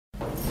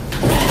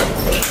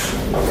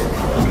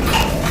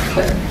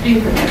Do you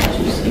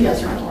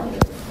guys are on the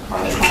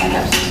chronic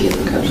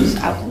absenteeism coaches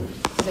out?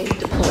 They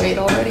deployed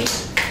already?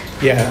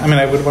 Yeah, I mean,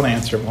 I would want to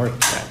answer more to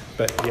that,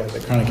 but yeah,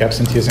 the chronic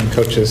absenteeism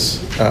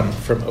coaches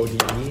from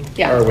ODE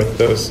are with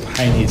those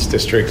high needs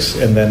districts,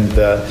 and then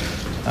the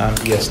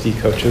ESD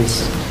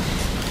coaches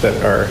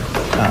that are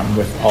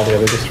with all the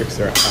other districts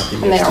that are at the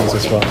ESDs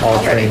as well, all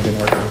already trained and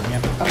working. Yeah.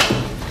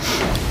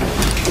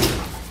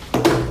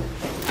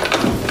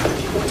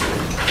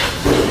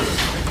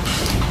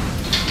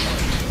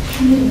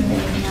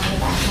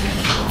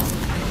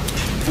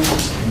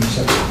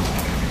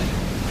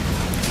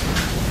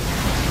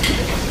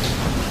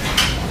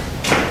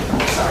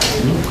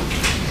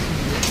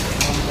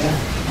 Okay.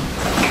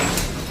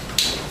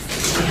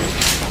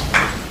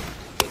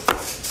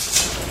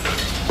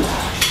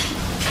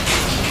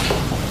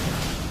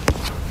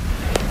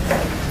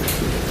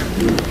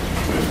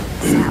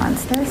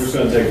 Silence this. We're just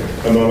going to take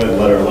a moment and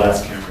let our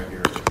last camera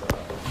here.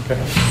 Okay.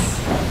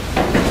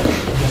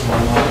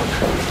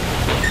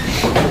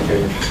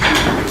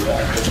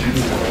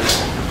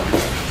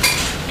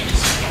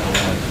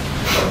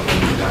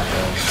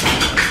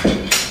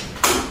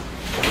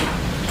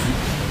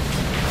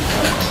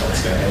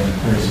 Let's go ahead and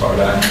pretty far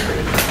back.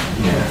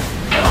 Yeah.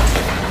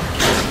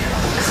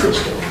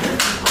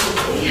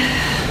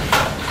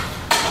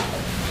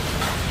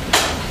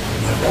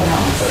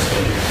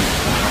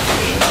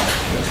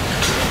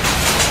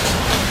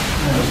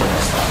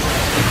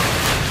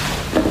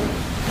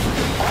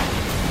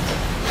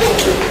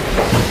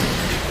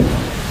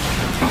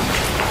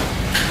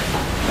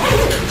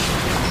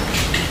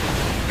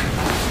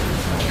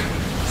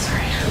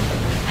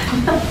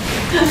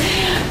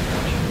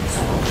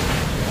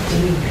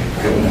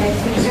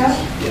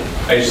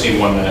 I just need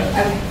 1 minute.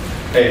 Okay.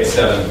 Hey, it's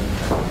 7.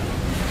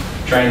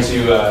 Trying to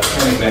turn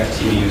the connect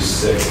TV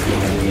 6,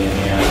 being in the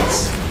hand.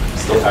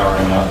 It's still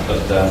powering up,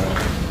 but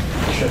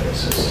I'll show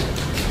this.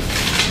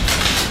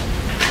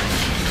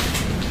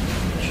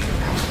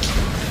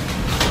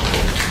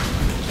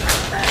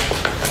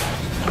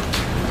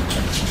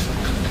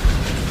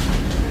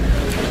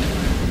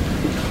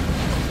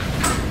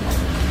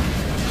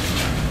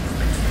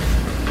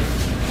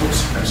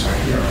 Oops, I'm sorry.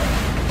 You're all right.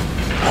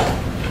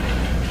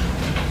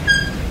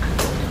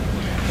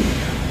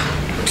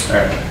 All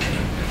right.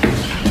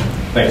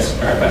 Thanks.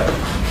 All right, bye.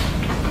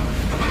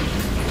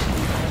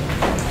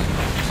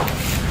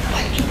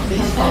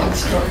 This dog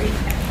story.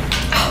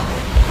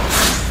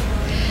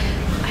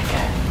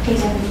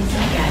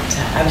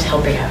 I was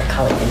helping out a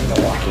colleague in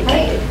Milwaukee, but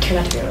it turned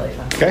out to be really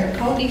fun. Okay.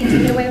 Colt, you can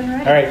take it away when we're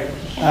All ready.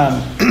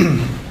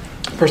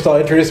 right. First, I'll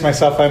introduce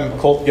myself. I'm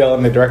Colt Gill.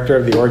 I'm the director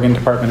of the Oregon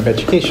Department of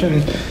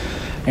Education.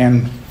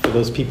 And for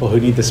those people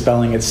who need the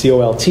spelling, it's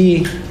COLT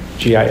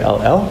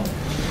GILL.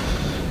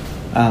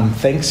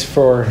 Thanks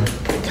for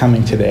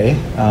coming today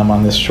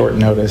on this short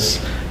notice.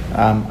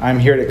 I'm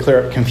here to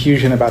clear up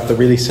confusion about the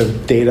release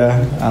of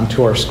data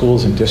to our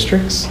schools and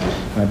districts,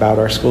 and about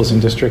our schools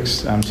and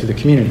districts to the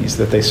communities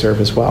that they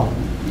serve as well.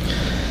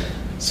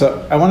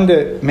 So I wanted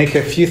to make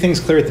a few things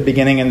clear at the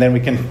beginning, and then we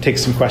can take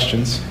some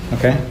questions,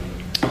 okay?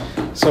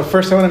 So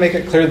first I want to make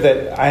it clear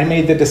that I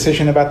made the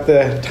decision about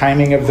the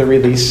timing of the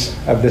release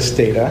of this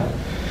data.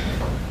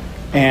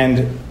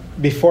 And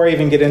before I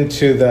even get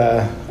into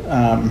the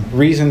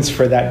reasons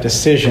for that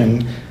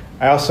decision,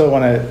 I also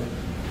want to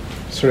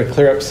sort of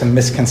clear up some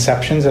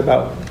misconceptions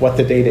about what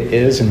the data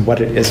is and what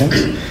it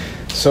isn't.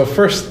 So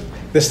first,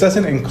 this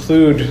doesn't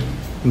include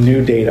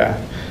new data.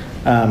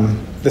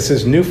 This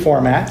is new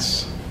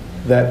formats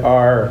that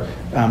are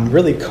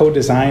really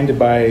co-designed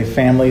by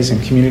families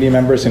and community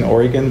members in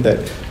Oregon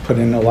that put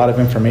in a lot of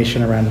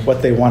information around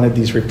what they wanted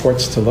these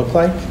reports to look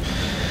like.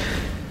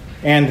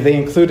 And they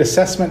include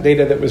assessment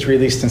data that was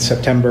released in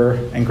September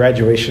and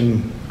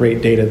graduation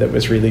rate data that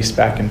was released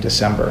back in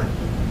December.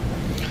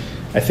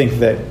 I think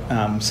that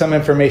some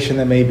information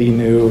that may be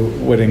new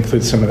would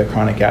include some of the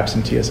chronic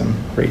absenteeism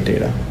rate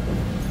data.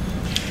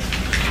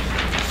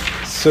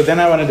 So then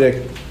I wanted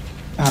to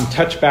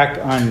touch back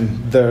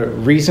on the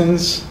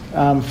reasons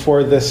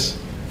for this,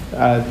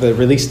 the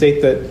release date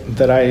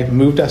that I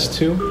moved us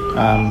to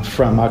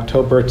from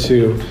October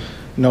to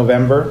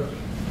November.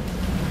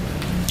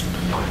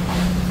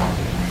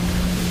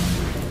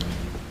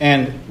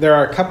 And there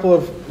are a couple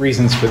of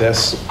reasons for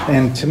this.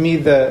 And to me,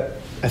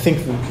 I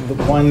think the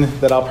one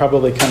that I'll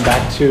probably come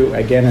back to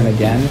again and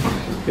again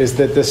is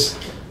that this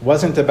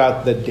wasn't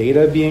about the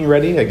data being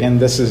ready. Again,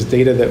 this is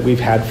data that we've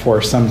had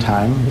for some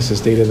time. This is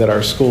data that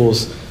our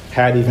schools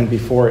had even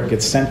before it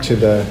gets sent to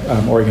the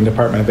Oregon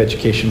Department of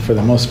Education for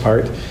the most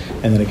part,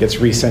 and then it gets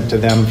resent to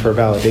them for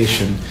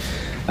validation.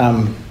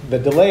 The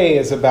delay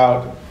is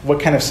about what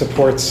kind of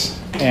supports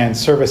and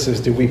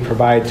services do we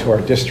provide to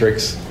our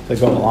districts that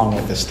go along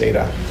with this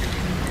data.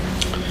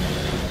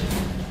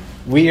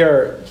 We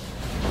are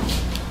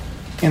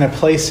in a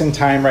place in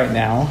time right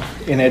now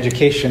in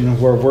education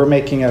where we're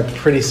making a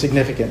pretty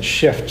significant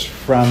shift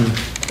from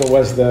what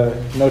was the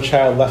No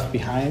Child Left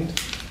Behind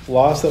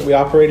laws that we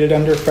operated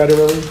under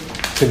federally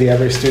to the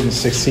Every Student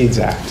Succeeds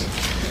Act.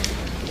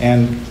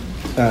 And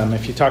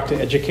if you talk to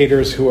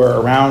educators who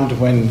are around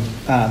when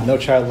No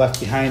Child Left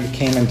Behind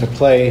came into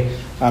play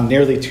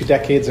nearly 2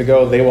 decades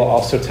ago, they will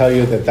also tell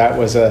you that that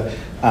was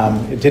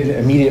it didn't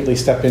immediately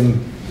step in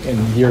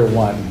year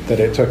one, that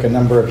it took a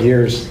number of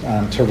years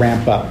to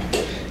ramp up.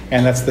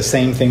 And that's the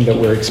same thing that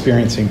we're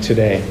experiencing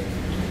today.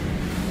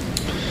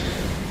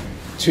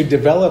 To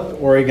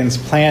develop Oregon's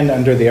plan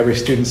under the Every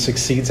Student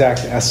Succeeds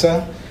Act,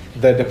 ESSA,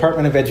 the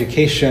Department of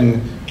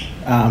Education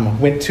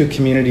went to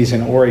communities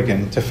in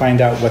Oregon to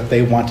find out what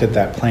they wanted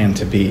that plan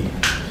to be.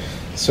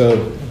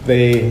 So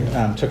they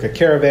took a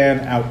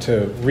caravan out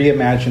to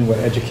reimagine what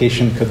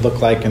education could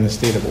look like in the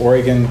state of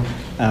Oregon.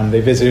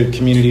 They visited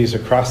communities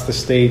across the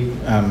state,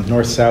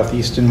 north, south,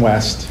 east, and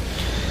west.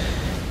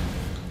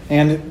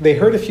 And they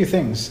heard a few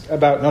things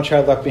about No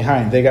Child Left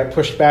Behind. They got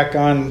pushed back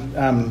on,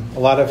 a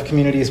lot of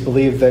communities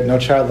believe that No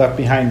Child Left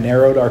Behind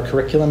narrowed our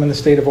curriculum in the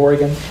state of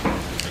Oregon.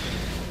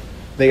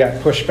 They got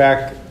pushed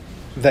back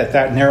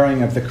that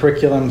narrowing of the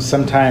curriculum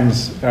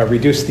sometimes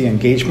reduced the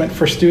engagement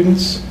for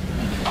students.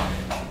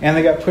 And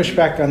they got pushed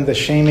back on the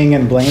shaming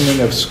and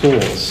blaming of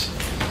schools,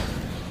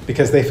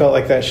 because they felt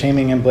like that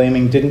shaming and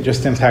blaming didn't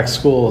just impact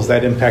schools,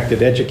 that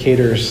impacted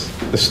educators,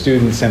 the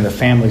students, and the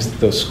families that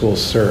those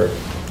schools serve.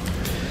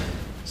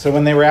 So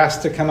when they were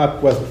asked to come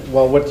up with,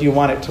 well, what do you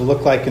want it to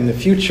look like in the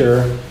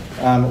future,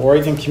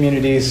 Oregon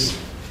communities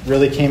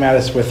really came at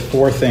us with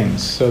 4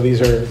 things. So these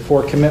are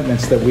 4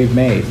 commitments that we've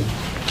made.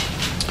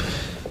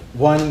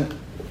 One,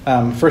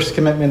 first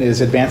commitment is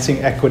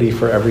advancing equity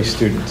for every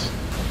student.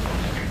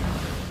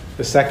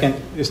 The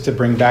second is to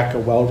bring back a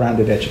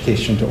well-rounded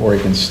education to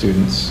Oregon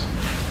students.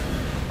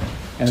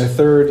 And the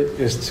third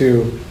is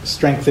to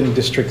strengthen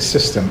district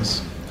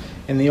systems.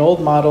 In the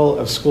old model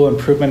of school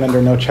improvement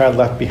under No Child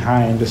Left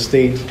Behind, the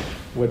state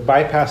would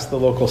bypass the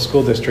local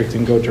school district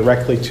and go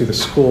directly to the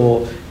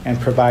school and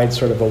provide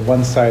sort of a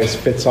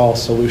one-size-fits-all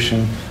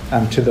solution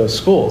to those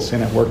schools.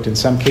 And it worked in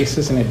some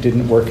cases, and it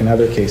didn't work in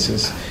other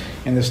cases.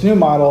 In this new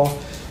model,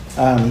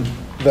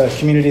 the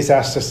communities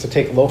asked us to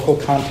take local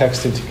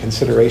context into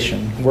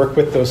consideration, work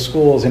with those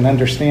schools, and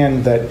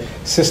understand that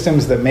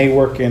systems that may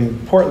work in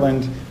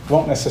Portland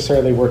won't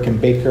necessarily work in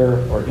Baker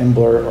or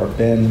Imbler or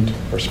Bend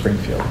or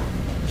Springfield.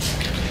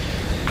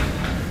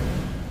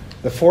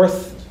 The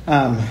fourth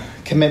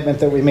commitment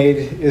that we made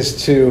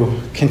is to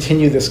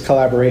continue this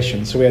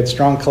collaboration. So we had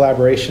strong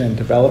collaboration in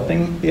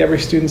developing the Every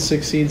Student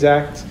Succeeds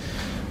Act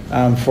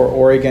for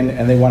Oregon,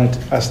 and they wanted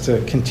us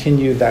to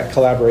continue that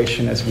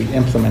collaboration as we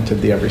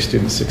implemented the Every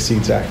Student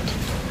Succeeds Act.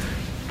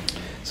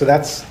 So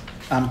that's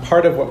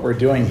part of what we're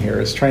doing here,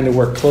 is trying to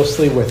work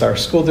closely with our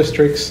school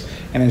districts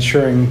and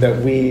ensuring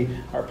that we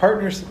are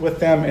partners with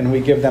them and we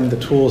give them the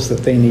tools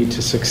that they need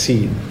to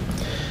succeed.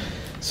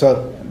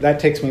 So that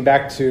takes me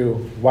back to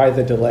why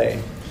the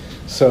delay.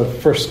 So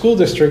for school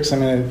districts, I'm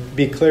going to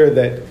be clear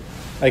that,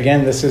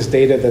 again, this is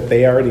data that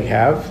they already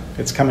have.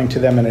 It's coming to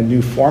them in a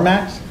new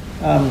format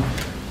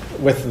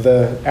with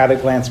the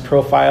at-a-glance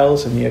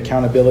profiles and the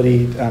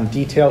accountability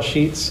detail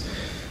sheets.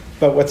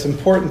 But what's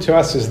important to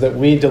us is that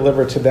we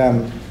deliver to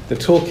them the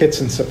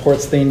toolkits and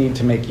supports they need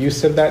to make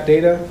use of that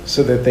data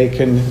so that they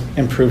can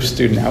improve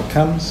student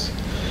outcomes.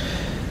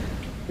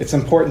 It's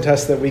important to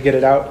us that we get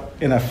it out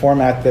in a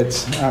format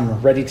that's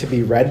ready to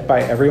be read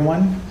by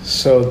everyone.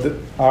 So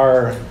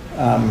our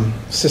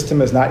system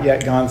has not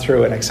yet gone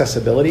through an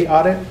accessibility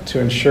audit to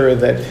ensure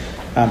that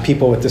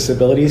people with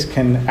disabilities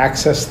can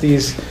access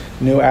these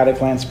new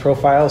at-a-glance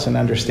profiles and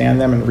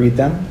understand them and read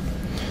them.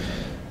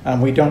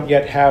 We don't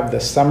yet have the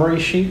summary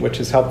sheet, which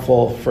is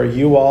helpful for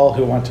you all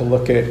who want to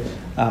look at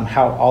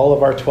how all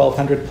of our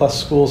 1,200 plus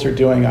schools are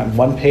doing on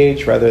one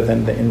page rather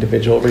than the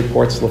individual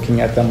reports looking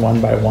at them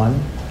one by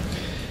one.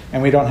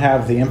 And we don't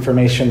have the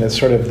information that's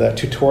sort of the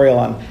tutorial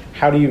on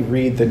how do you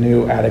read the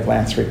new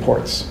at-a-glance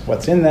reports.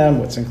 What's in them,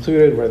 what's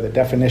included, what are the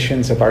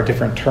definitions of our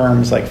different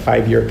terms like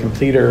 5-year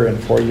completer and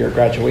 4-year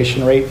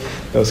graduation rate,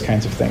 those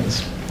kinds of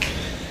things.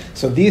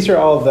 So these are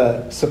all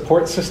the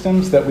support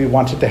systems that we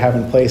wanted to have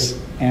in place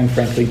and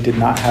frankly did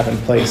not have in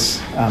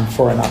place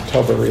for an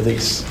October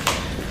release.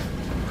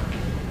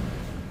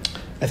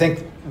 I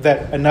think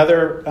that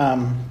another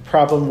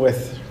problem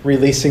with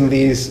releasing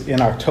these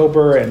in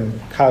October and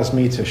caused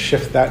me to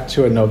shift that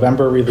to a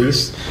November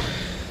release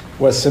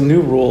was some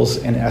new rules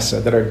in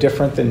ESSA that are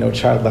different than No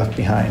Child Left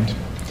Behind.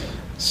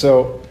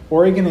 So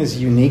Oregon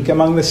is unique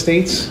among the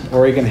states.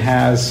 Oregon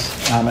has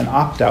an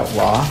opt-out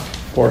law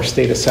for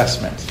state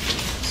assessment.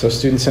 So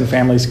students and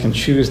families can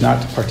choose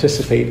not to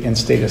participate in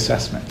state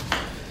assessment.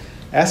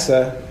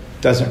 ESSA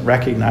doesn't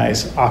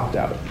recognize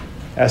opt-out.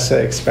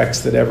 ESSA expects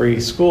that every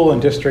school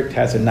and district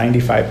has a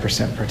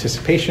 95%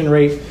 participation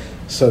rate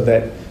so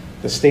that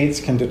the states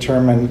can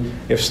determine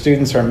if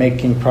students are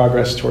making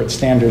progress towards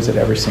standards at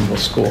every single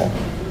school.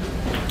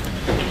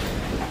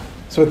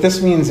 So what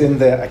this means in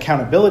the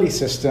accountability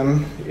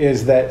system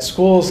is that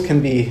schools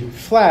can be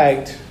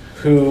flagged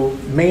who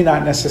may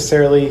not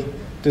necessarily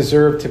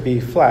deserve to be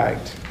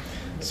flagged.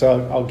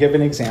 So I'll give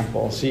an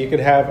example. So you could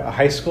have a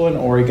high school in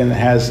Oregon that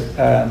has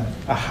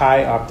a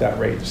high opt-out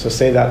rate. So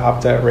say that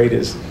opt-out rate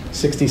is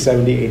 60,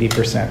 70,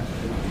 80%.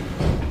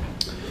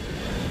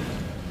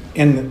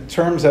 in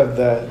terms of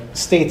the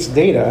state's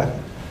data,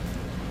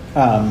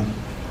 and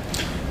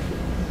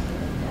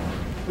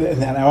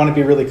I want to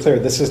be really clear,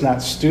 this is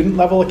not student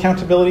level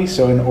accountability.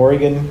 So in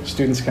Oregon,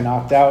 students can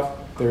opt out.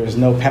 There is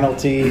no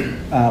penalty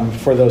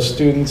for those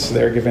students.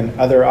 They're given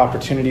other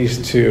opportunities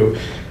to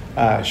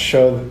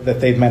show that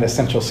they've met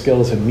essential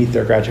skills and meet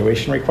their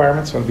graduation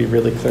requirements. I want to be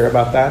really clear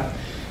about that.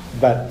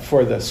 But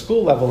for the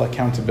school level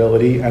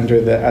accountability under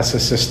the ESSA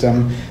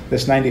system,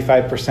 this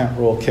 95%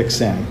 rule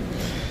kicks in.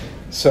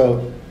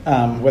 So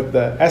what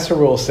the ESSA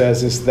rule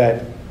says is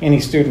that any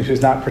student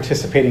who's not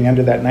participating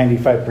under that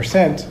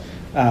 95%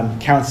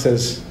 counts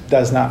as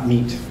does not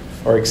meet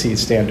or exceed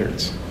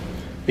standards.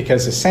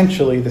 Because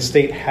essentially the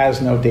state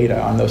has no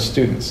data on those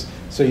students.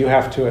 So you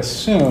have to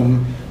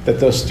assume that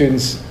those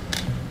students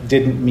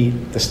didn't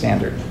meet the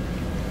standard.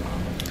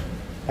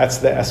 That's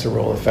the ESSA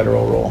rule, a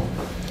federal rule.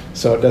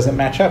 So it doesn't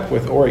match up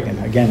with Oregon.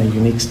 Again, a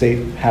unique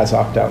state has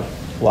opt-out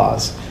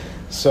laws.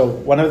 So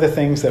one of the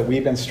things that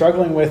we've been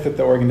struggling with at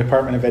the Oregon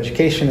Department of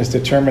Education is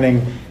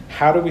determining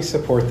how do we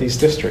support these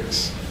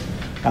districts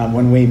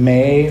when we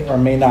may or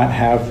may not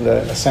have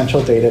the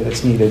essential data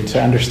that's needed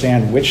to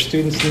understand which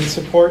students need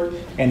support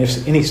and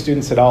if any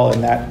students at all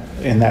in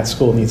that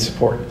school need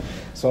support.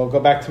 So I'll go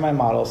back to my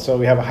model. So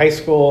we have a high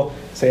school,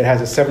 say it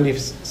has a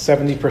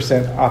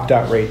 70%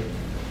 opt-out rate.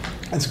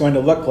 It's going to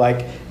look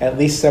like at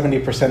least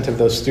 70% of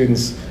those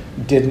students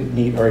didn't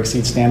meet or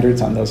exceed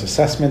standards on those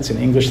assessments in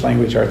English,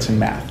 language arts, and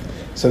math.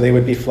 So they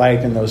would be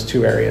flagged in those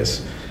two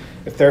areas.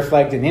 If they're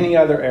flagged in any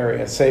other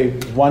area, say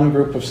one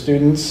group of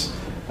students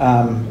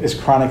is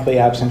chronically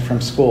absent from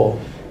school,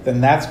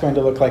 then that's going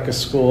to look like a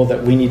school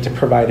that we need to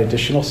provide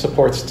additional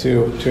supports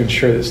to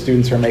ensure that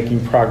students are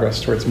making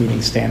progress towards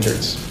meeting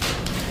standards.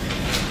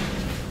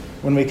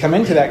 When we come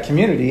into that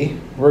community,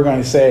 we're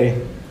going to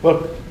say,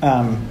 look,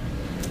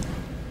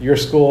 your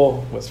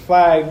school was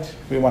flagged,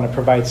 we want to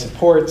provide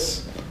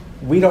supports.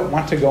 We don't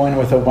want to go in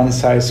with a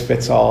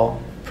one-size-fits-all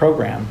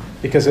program,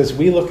 because as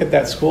we look at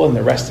that school and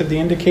the rest of the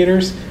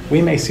indicators,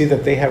 we may see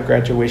that they have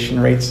graduation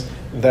rates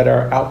that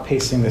are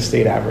outpacing the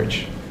state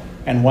average,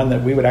 and one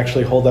that we would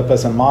actually hold up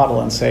as a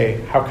model and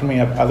say, how can we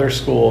have other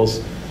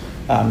schools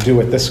do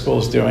what this school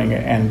is doing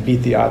and beat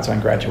the odds on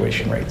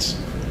graduation rates?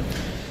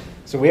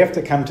 So we have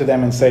to come to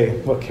them and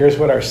say, look, here's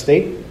what our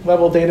state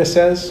level data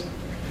says.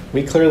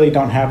 We clearly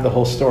don't have the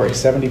whole story.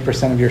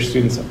 70% of your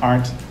students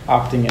aren't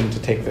opting in to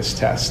take this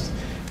test.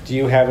 Do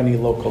you have any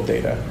local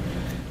data?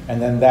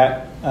 And then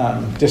that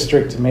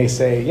district may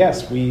say,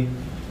 yes, we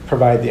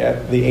provide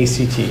the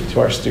ACT to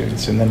our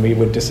students. And then we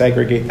would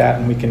disaggregate that,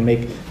 and we can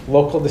make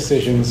local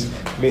decisions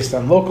based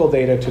on local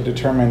data to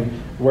determine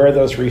where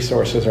those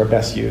resources are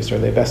best used. Are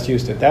they best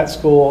used at that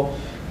school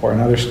or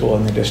another school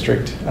in the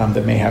district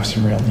that may have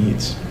some real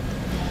needs?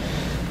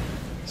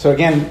 So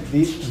again,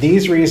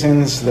 these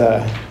reasons,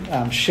 the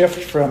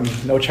shift from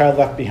No Child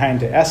Left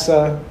Behind to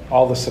ESSA,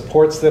 all the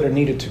supports that are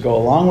needed to go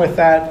along with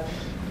that,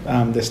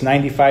 this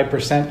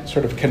 95%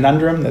 sort of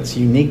conundrum that's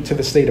unique to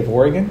the state of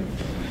Oregon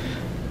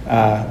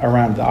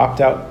around the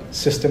opt-out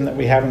system that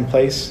we have in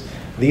place.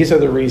 These are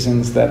the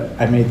reasons that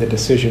I made the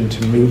decision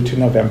to move to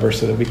November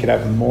so that we could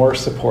have more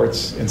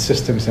supports and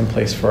systems in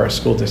place for our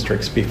school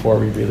districts before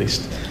we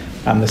released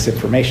this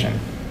information.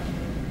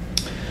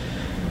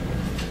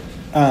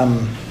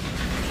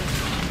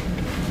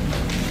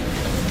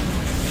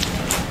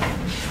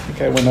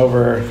 I went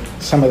over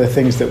some of the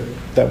things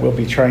that we'll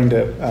be trying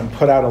to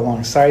put out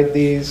alongside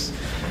these.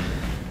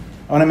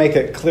 I want to make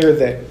it clear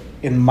that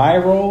in my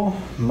role,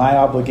 my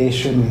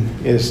obligation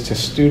is to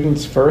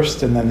students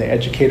first and then the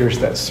educators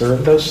that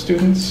serve those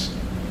students.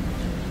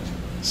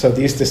 So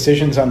these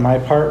decisions on my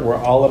part were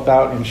all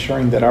about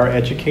ensuring that our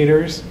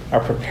educators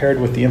are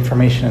prepared with the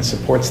information and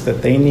supports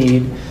that they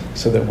need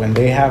so that when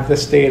they have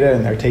this data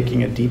and they're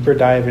taking a deeper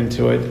dive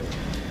into it,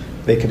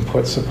 they can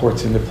put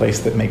supports into place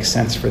that make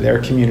sense for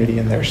their community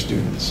and their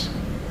students.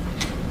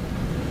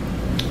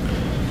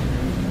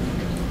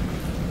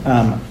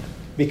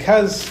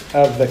 Because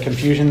of the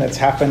confusion that's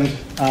happened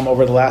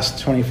over the last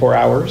 24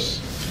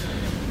 hours,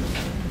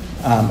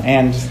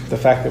 and the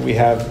fact that we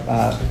have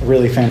a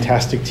really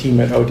fantastic team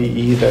at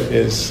ODE that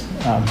is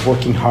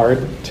working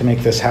hard to make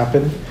this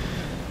happen,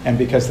 and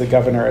because the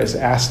governor has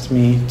asked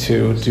me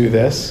to do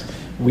this,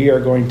 we are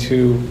going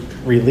to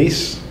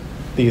release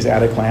these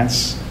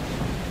at-a-glance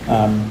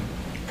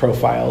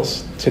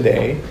profiles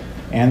today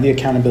and the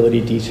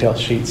accountability detail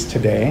sheets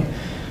today.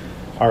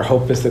 Our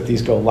hope is that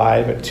these go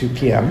live at 2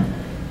 p.m.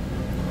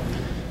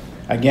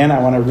 Again, I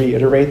want to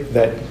reiterate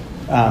that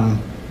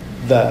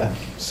the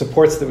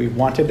supports that we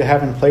wanted to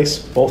have in place,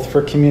 both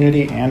for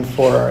community and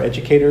for our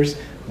educators,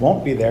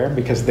 won't be there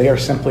because they are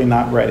simply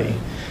not ready.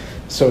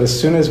 So as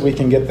soon as we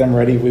can get them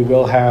ready, we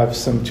will have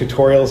some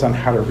tutorials on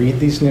how to read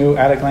these new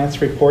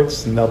at-a-glance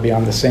reports, and they'll be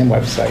on the same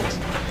website.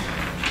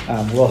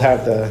 We'll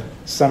have the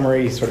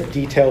summary sort of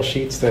detail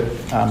sheets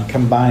that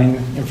combine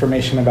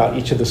information about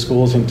each of the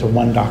schools into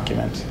one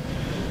document.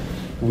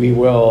 We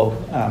will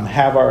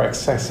have our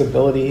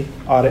accessibility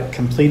audit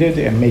completed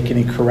and make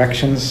any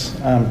corrections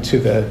to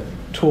the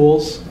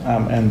tools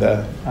and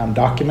the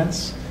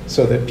documents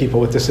so that people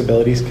with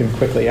disabilities can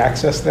quickly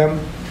access them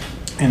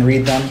and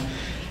read them.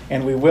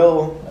 And we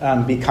will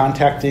be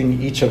contacting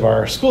each of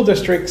our school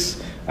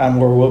districts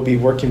where we'll be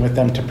working with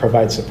them to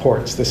provide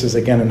supports. This is,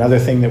 again, another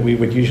thing that we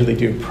would usually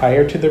do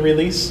prior to the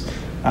release.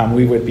 I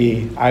would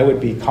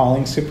be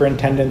calling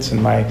superintendents,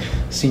 and my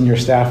senior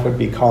staff would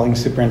be calling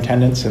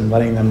superintendents and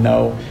letting them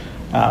know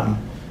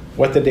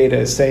what the data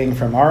is saying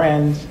from our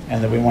end,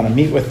 and that we want to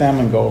meet with them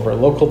and go over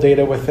local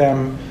data with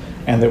them,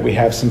 and that we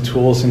have some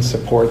tools and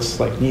supports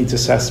like needs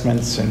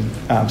assessments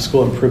and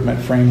school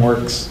improvement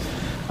frameworks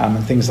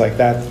and things like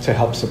that to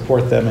help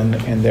support them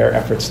in their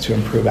efforts to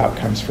improve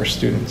outcomes for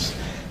students.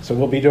 So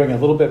we'll be doing a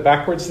little bit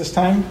backwards this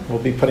time.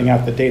 We'll be putting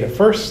out the data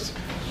first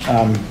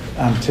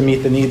to meet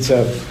the needs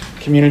of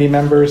community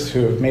members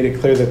who have made it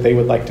clear that they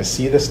would like to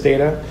see this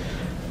data,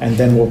 and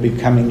then we'll be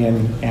coming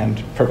in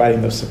and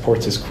providing those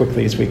supports as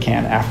quickly as we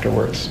can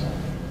afterwards.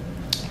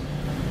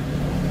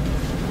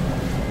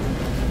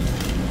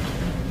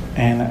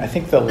 And I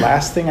think the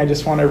last thing I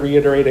just want to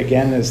reiterate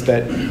again is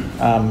that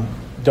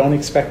don't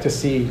expect to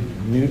see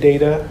new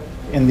data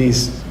in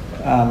these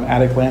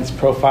at-a-glance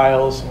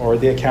profiles or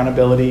the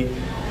accountability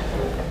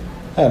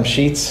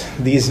sheets.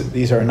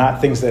 These are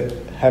not things that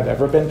have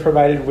ever been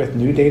provided with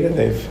new data.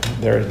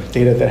 They're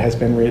data that has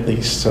been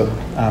released. So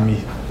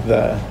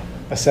the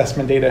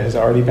assessment data has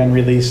already been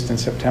released in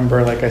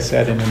September, like I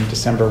said, and in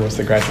December was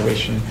the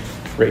graduation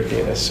rate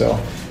data. So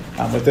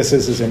what this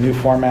is a new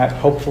format,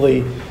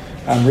 hopefully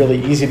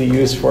really easy to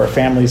use for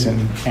families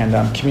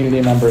and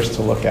community members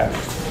to look at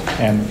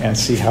and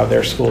see how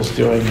their school's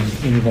doing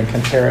and even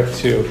compare it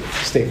to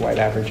statewide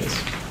averages.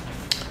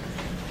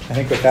 I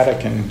think with that I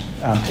can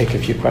take a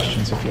few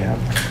questions if you have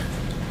them.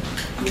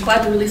 I'm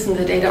glad you're releasing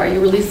the data. Are you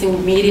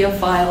releasing media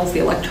files, the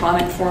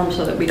electronic form,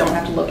 so that we don't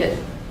have to look at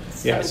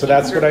Yeah, so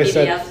that's what I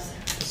said.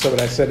 PDFs? So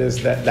what I said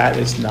is that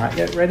is not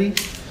yet ready.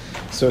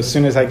 So as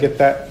soon as I get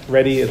that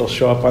ready, it'll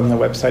show up on the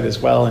website as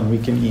well, and we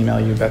can email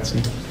you, Betsy,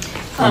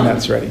 when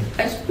that's ready.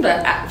 I just want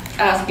to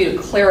ask you to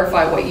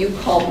clarify what you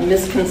called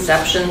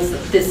misconceptions,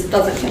 that this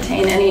doesn't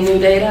contain any new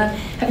data.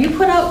 Have you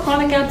put out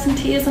chronic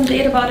absenteeism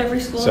data about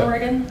every school in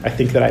Oregon? I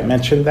think that I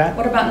mentioned that.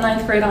 What about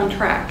ninth grade on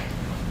track?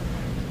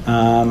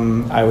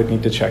 I would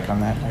need to check on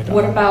that. I don't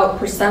What know. about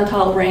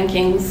percentile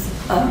rankings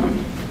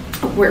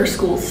of where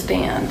schools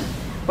stand?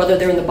 Whether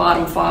they're in the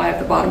bottom 5,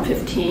 the bottom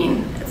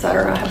 15, et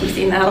cetera. Have we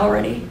seen that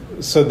already?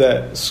 So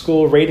the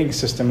school rating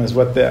system is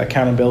what the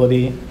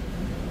accountability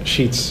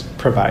sheets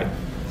provide.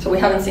 So we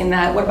haven't seen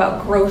that. What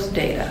about growth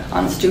data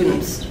on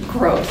students'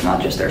 growth,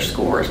 not just their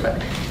scores,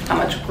 but how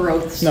much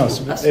growth? No,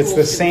 so it's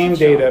the same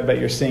data, but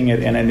you're seeing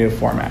it in a new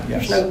format,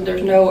 yes.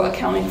 There's no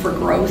accounting for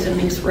growth in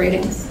these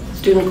ratings,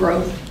 student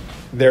growth?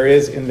 There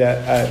is in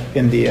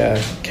the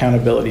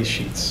accountability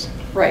sheets.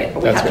 Right,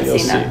 but we That's what haven't you'll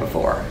seen that see.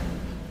 before.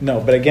 No,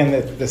 but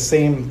again, the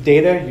same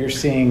data, you're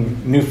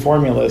seeing new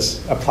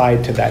formulas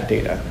applied to that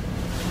data.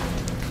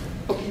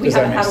 We Does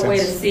that haven't make had a way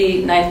to sense?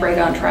 see ninth grade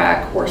on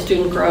track or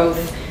student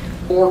growth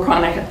or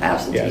chronic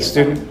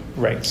absenteeism. Yeah,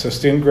 right. So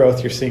student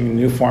growth, you're seeing a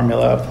new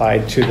formula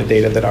applied to the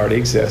data that already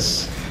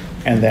exists.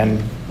 And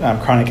then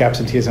chronic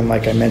absenteeism,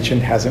 like I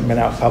mentioned, hasn't been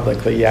out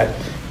publicly yet.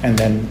 And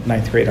then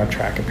ninth grade on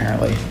track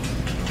apparently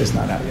is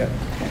not out yet.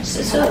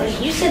 So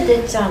you said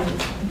that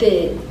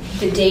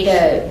the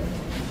data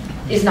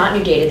is not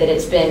new data, that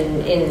it's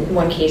been in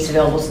one case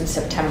available since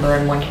September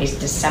and one case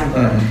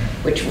December,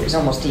 which was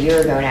almost a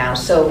year ago now.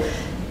 So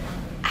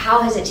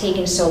how has it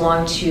taken so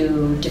long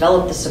to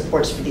develop the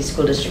supports for these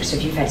school districts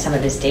if you've had some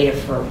of this data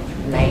for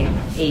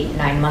 8,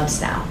 9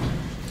 months now?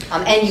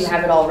 And you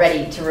have it all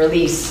ready to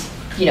release,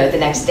 the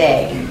next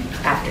day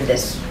after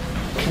this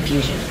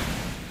confusion.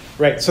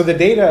 Right, so the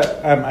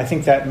data, I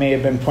think that may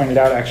have been pointed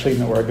out actually in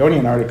the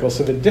Oregonian article.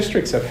 So the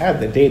districts have had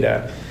the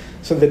data.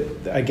 So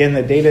that, again,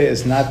 the data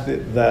is not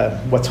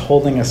what's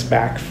holding us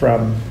back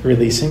from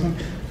releasing.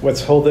 What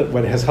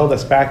has held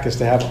us back is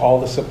to have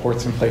all the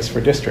supports in place for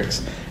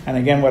districts. And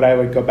again, what I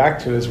would go back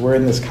to is we're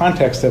in this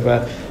context of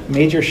a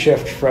major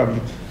shift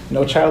from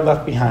No Child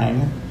Left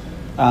Behind,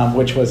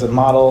 which was a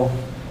model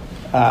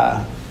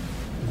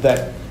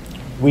that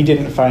we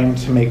didn't find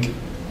to make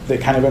the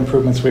kind of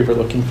improvements we were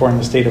looking for in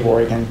the state of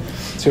Oregon,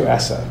 to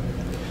ESSA.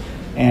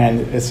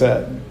 And it's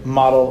a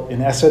model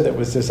in ESSA that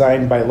was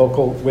designed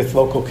with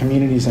local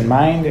communities in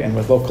mind and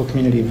with local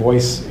community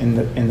voice in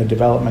the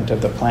development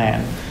of the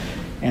plan.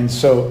 And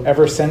so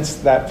ever since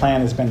that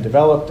plan has been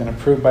developed and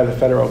approved by the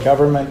federal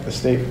government, the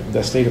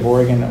state of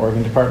Oregon, the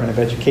Oregon Department of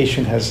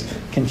Education has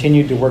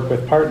continued to work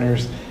with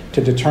partners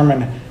to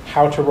determine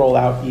how to roll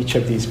out each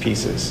of these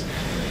pieces.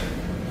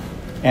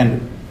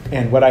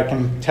 And what I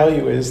can tell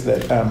you is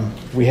that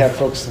we have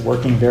folks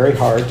working very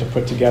hard to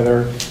put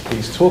together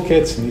these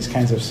toolkits and these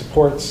kinds of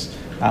supports.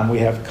 We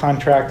have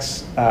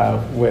contracts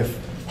with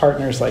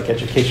partners like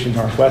Education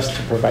Northwest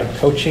to provide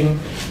coaching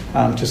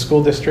to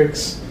school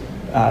districts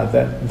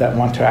that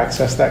want to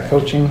access that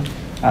coaching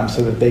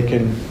so that they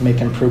can make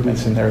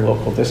improvements in their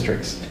local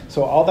districts.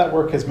 So all that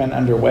work has been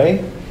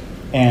underway,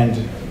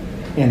 and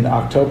in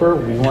October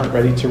we weren't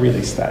ready to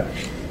release that.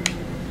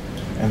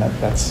 And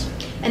that's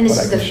And this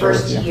what is I the can share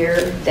with first you.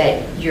 year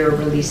that you're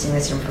releasing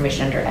this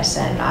information under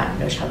SN, not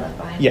No Child Left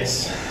Behind?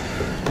 Yes.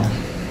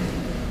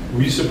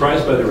 Were you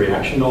surprised by the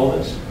reaction to all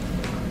this?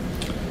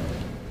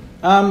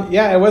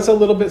 Yeah, I was a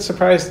little bit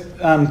surprised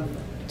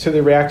to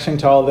the reaction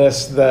to all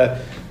this. The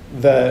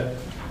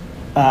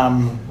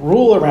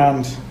rule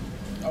around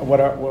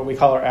what we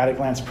call our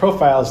at-a-glance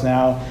profiles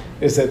now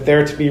is that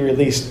they're to be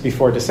released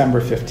before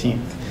December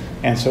 15th.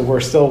 And so we're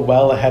still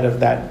well ahead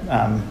of that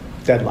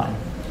deadline.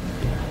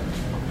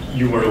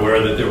 You weren't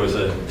aware that there was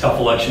a tough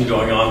election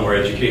going on where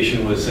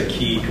education was a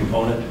key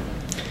component?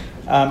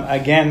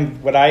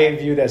 Again, what I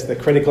viewed as the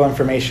critical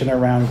information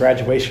around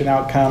graduation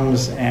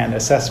outcomes and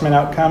assessment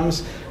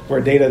outcomes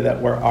were data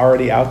that were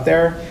already out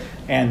there.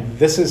 And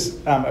this is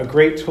a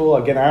great tool.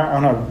 Again, I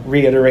want to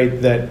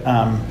reiterate that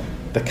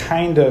the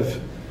kind of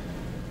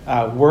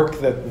work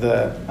that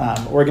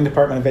the Oregon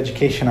Department of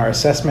Education, our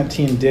assessment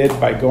team, did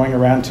by going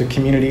around to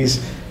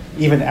communities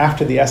even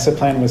after the ESSA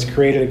plan was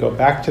created, to go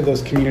back to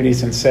those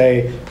communities and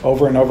say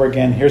over and over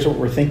again, here's what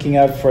we're thinking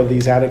of for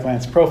these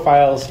at-a-glance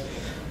profiles.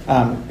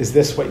 Is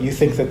this what you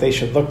think that they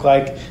should look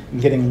like? And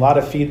getting a lot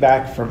of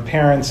feedback from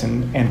parents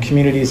and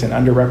communities in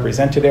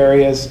underrepresented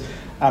areas.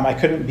 I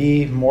couldn't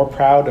be more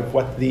proud of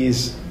what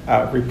these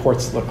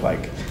reports look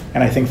like.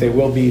 And I think they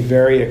will be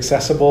very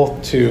accessible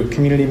to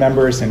community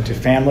members and to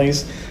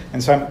families.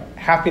 And so I'm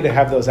happy to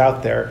have those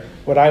out there.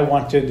 What I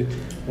wanted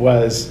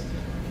was,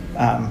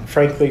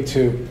 frankly,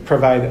 to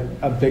provide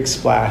a big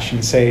splash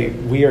and say,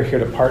 we are here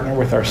to partner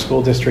with our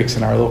school districts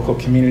and our local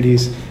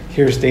communities.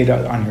 Here's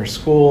data on your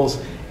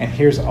schools, and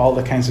here's all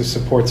the kinds of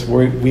supports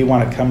we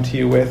want to come to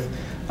you with,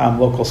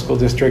 local school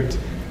district,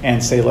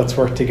 and say, let's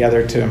work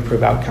together to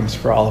improve outcomes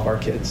for all of our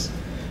kids.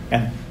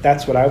 And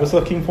that's what I was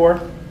looking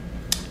for,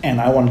 and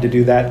I wanted to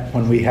do that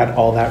when we had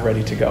all that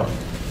ready to go.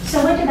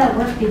 So when did that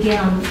work begin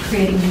on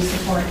creating these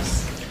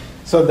reports?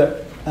 So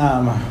the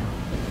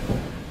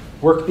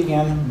work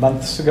began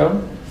months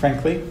ago,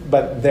 frankly,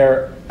 but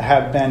there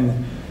have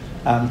been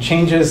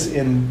changes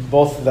in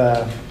both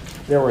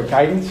there were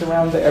guidance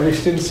around the Every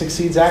Student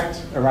Succeeds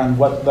Act, around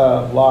what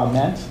the law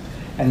meant,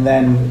 and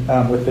then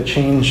with the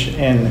change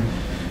in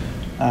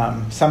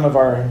some of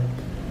our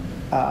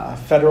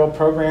federal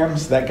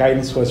programs, that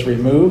guidance was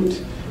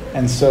removed.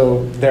 And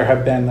so there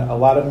have been a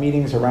lot of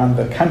meetings around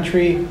the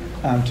country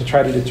to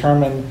try to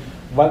determine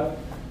what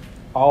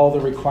all the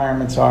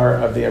requirements are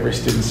of the Every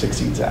Student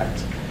Succeeds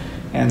Act.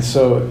 And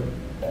so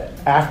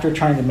after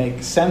trying to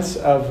make sense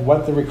of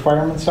what the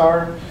requirements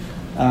are,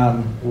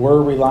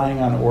 we're relying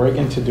on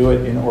Oregon to do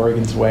it in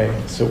Oregon's way.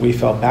 So we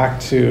fell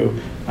back to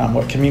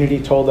what community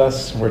told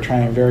us. We're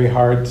trying very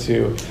hard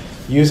to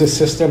use a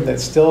system that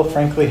still,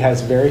 frankly,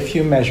 has very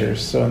few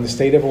measures. So in the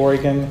state of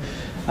Oregon,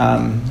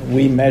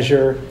 we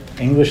measure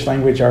English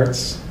language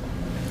arts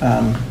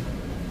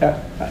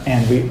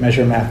and we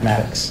measure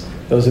mathematics.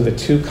 Those are the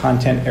two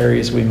content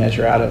areas we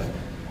measure out of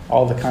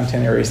all the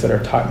content areas that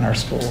are taught in our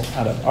school,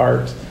 out of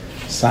art,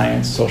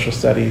 science, social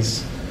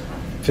studies,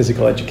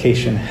 physical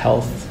education,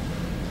 health.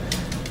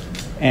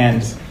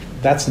 And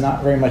that's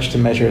not very much to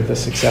measure the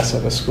success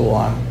of a school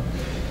on.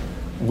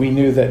 We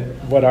knew that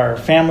what our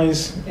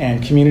families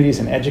and communities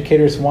and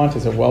educators want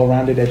is a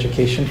well-rounded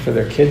education for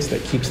their kids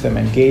that keeps them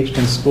engaged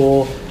in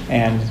school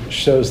and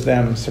shows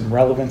them some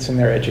relevance in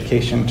their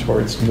education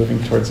towards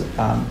moving towards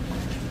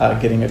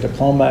getting a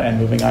diploma and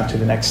moving on to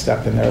the next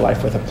step in their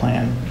life with a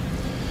plan.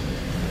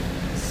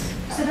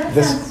 So that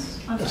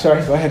sounds...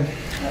 Sorry, go ahead.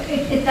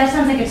 That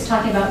sounds like it's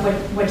talking about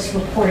what's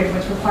reported,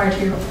 what's required to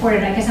be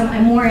reported. I guess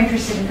I'm more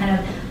interested in kind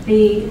of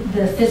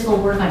the physical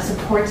work on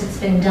supports that's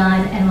been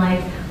done and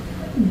like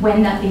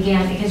when that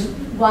began, because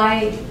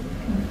why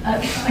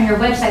on your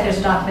website there's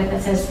a document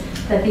that says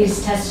that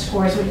these test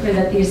scores or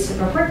that these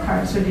report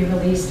cards would be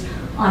released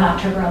on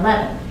October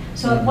 11th.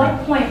 So at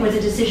what point was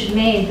a decision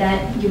made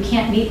that you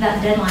can't meet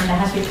that deadline, that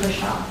has to be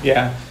pushed off?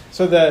 Yeah,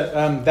 so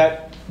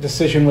that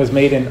decision was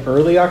made in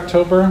early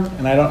October,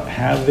 and I don't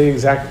have the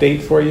exact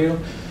date for you,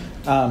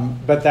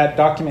 but that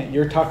document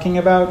you're talking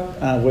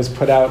about was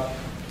put out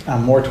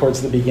more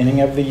towards the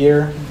beginning of the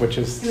year, which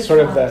is sort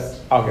of the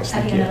August.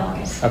 At the end of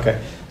August.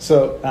 Okay,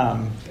 so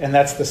and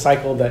that's the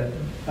cycle that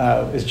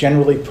is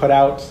generally put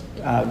out,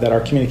 that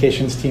our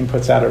communications team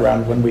puts out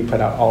around when we put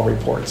out all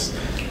reports,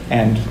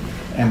 and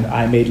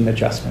I made an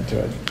adjustment to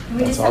it.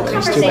 That's all there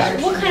is to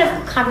that. What kind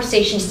of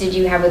conversations did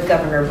you have with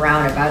Governor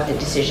Brown about the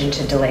decision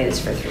to delay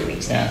this for 3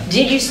 weeks? Yeah.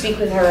 Did you speak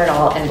with her at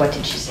all, and what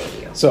did she say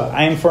to you? So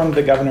I informed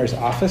the governor's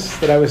office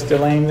that I was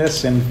delaying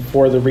this, and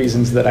for the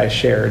reasons that I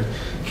shared,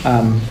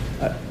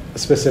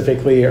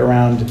 specifically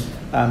around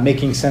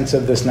making sense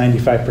of this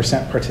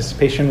 95%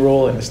 participation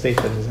rule in a state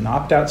that is an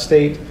opt-out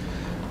state,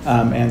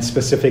 and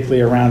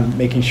specifically around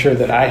making sure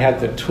that I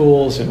had the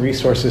tools and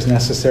resources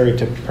necessary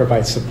to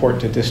provide support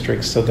to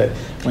districts so that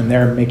when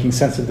they're making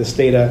sense of this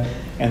data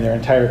and their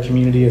entire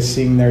community is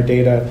seeing their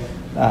data,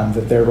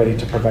 that they're ready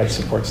to provide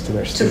supports to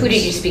their students. So who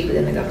did you speak with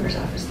in the governor's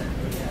office then?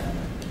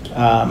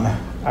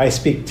 I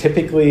speak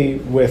typically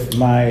with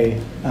my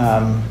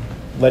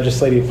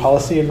legislative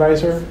policy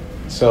advisor,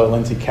 so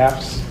Lindsay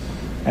Capps,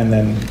 and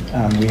then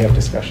we have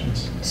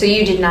discussions. So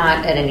you did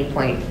not at any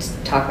point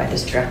talk about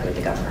this directly with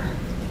the governor?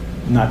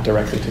 Not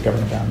directly to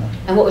Governor Brown, no.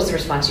 And what was the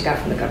response you got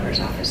from the governor's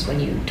office when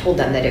you told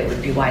them that it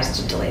would be wise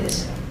to delay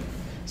this?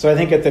 So I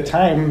think at the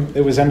time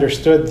it was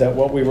understood that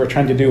what we were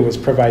trying to do was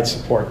provide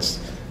supports.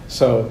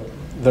 So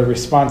the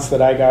response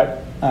that I got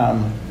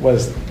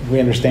was, we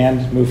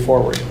understand, move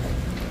forward.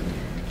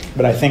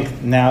 But I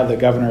think now the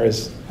governor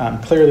is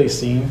clearly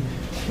seen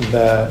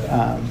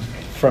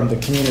from the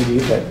community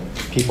that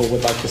people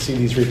would like to see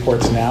these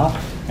reports now,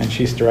 and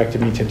she's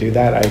directed me to do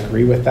that. I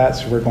agree with that,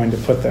 so we're going to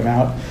put them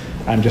out.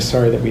 I'm just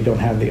sorry that we don't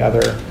have the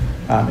other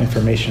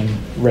information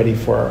ready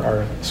for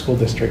our school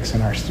districts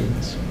and our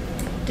students.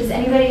 Does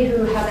anybody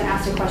who hasn't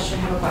asked a question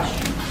have a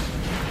question?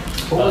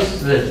 What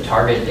was the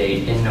target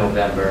date in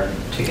November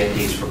to get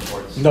these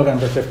reports?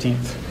 November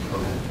 15th.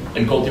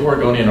 And Colt, the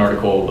Oregonian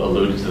article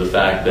alluded to the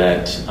fact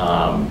that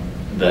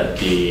that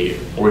the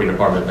Oregon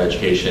Department of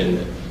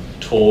Education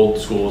told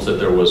schools that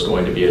there was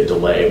going to be a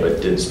delay,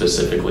 but didn't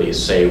specifically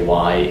say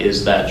why.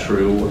 Is that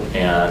true?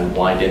 And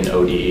why didn't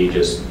ODE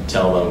just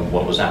tell them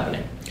what was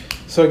happening?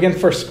 So again,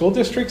 for school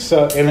districts,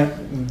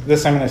 and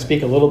this I'm going to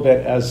speak a little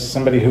bit as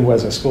somebody who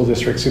was a school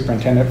district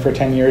superintendent for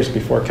 10 years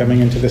before coming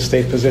into this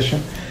state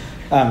position.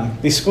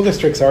 These school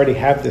districts already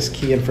have this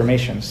key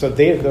information. So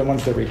they are the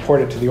ones that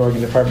report it to the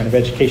Oregon Department of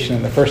Education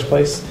in the first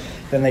place.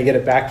 Then they get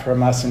it back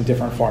from us in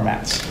different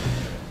formats.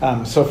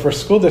 So for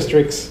school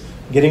districts,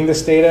 getting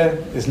this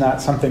data is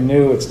not something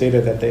new. It's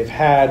data that they've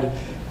had.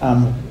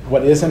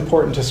 What is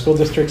important to school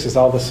districts is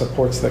all the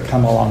supports that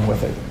come along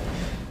with it.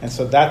 And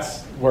so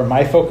that's where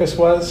my focus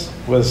was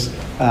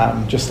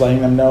just letting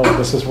them know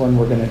this is when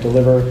we're going to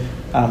deliver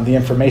the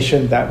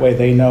information. That way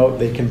they know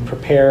they can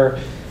prepare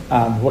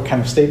what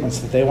kind of statements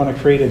that they want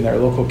to create in their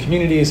local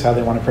communities, how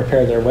they want to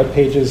prepare their web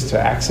pages to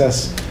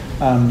access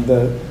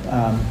the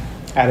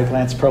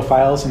at-a-glance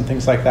profiles and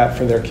things like that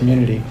for their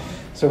community.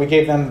 So we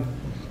gave them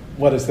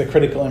what is the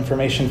critical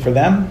information for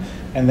them,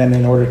 and then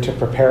in order to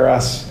prepare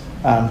us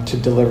to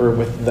deliver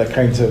with the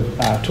kinds of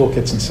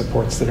toolkits and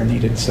supports that are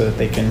needed so that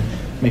they can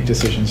make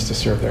decisions to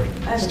serve their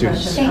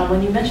students. I have a question.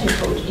 When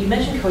you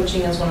mentioned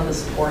coaching as one of the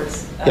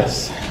supports.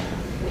 Yes.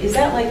 Is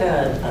that like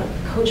a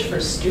coach for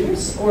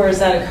students, or is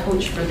that a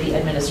coach for the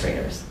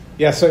administrators?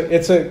 Yeah, so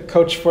it's a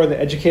coach for the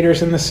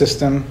educators in the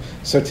system.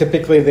 So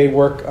typically they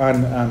work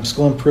on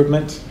school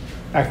improvement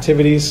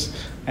activities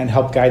and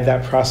help guide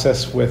that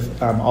process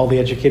with all the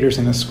educators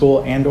in a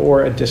school and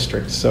or a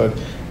district. So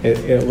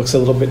it looks a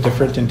little bit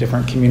different in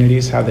different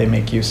communities how they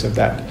make use of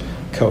that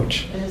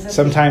coach.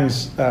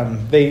 Sometimes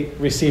they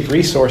receive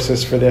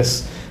resources for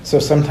this. So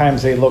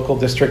sometimes a local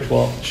district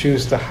will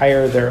choose to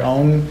hire their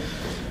own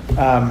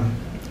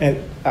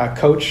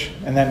coach,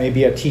 and that may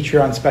be a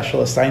teacher on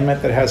special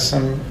assignment that has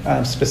some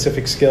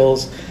specific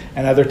skills.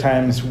 And other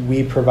times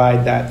we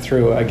provide that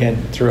through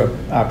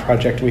a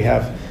project we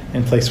have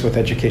in place with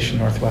Education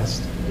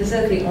Northwest. Is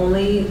that the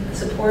only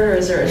support, or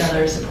is there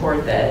another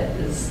support that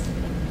is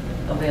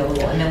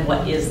available? And then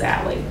what is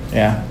that like?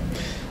 Yeah.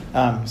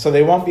 So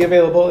they won't be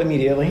available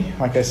immediately,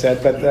 like I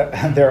said, but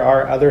there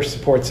are other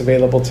supports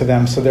available to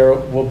them. So there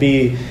will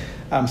be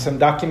some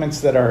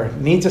documents that are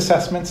needs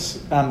assessments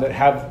that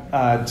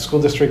have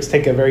school districts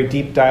take a very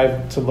deep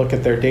dive to look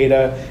at their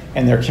data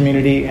and their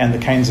community and the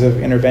kinds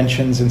of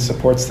interventions and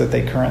supports that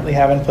they currently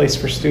have in place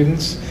for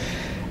students,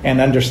 and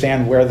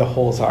understand where the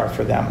holes are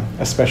for them,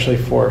 especially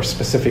for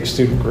specific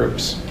student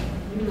groups.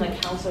 You mean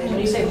like counselors? When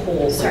you say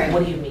holes, like,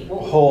 what do you mean?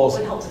 Holes.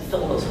 What would help to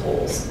fill those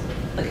holes?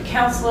 Like a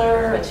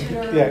counselor, a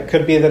tutor? Yeah, it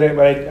could be that it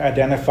would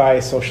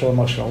identify social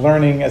emotional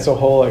learning as a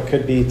whole. It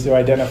could be to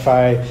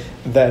identify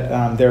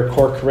that their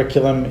core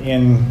curriculum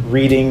in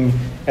reading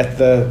at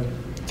the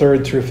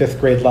 3rd through 5th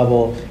grade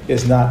level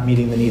is not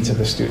meeting the needs of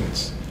the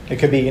students. It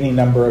could be any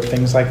number of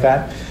things like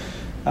that.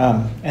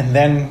 And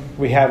then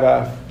we have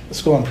a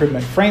school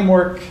improvement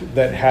framework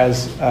that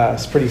has a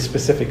pretty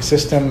specific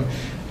system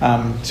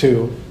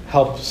to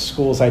help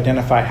schools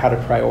identify how to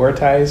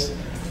prioritize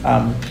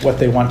what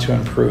they want to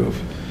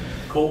improve.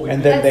 Cool.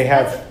 And then they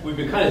have. We've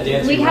been kind of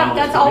dancing around.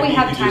 That's all we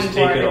have time for,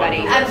 everybody.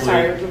 I'm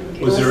sorry.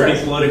 Was there any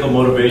political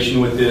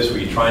motivation with this? Were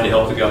you trying to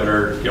help the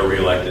governor get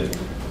reelected?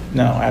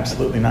 No,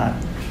 absolutely not.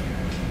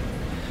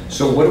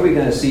 So what are we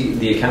going to see?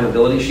 The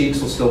accountability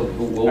sheets will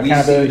we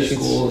see the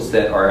schools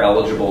that are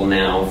eligible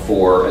now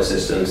for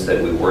assistance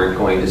that we weren't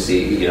going to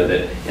see? You know,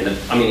 that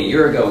a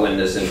year ago when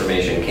this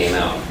information came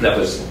out, that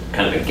was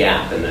kind of a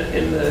gap in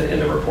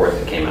the report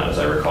that came out, as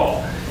I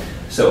recall.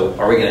 So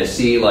are we going to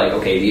see like,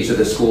 okay, these are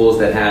the schools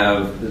that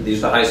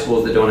these are the high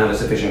schools that don't have a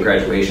sufficient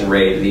graduation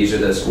rate. These are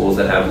the schools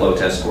that have low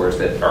test scores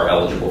that are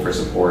eligible for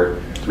support.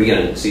 Are we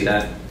going to see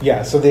that?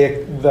 Yeah. So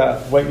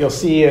what you'll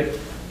see at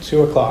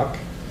 2:00.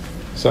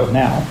 So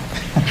now,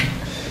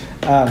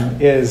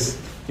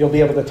 is you'll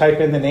be able to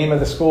type in the name of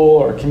the school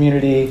or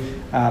community.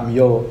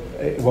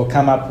 It will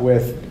come up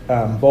with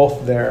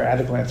both their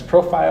at-a-glance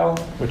profile,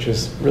 which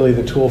is really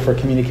the tool for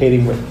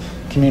communicating with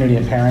community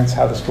and parents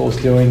how the school is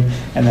doing,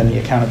 and then the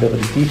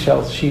accountability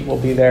details sheet will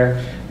be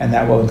there, and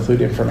that will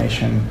include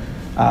information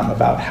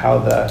about how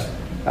the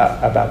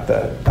about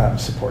the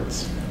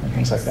supports and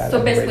things like that.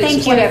 So basically,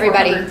 Thank you,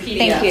 everybody. 2,400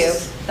 Thank you.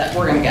 PDFs that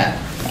we're going to get.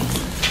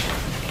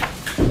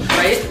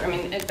 Right? I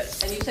mean,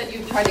 and you said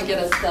you tried to get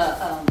us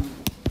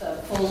the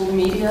full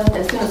media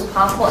as soon as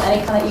possible.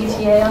 Any kind of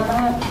ETA on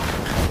that?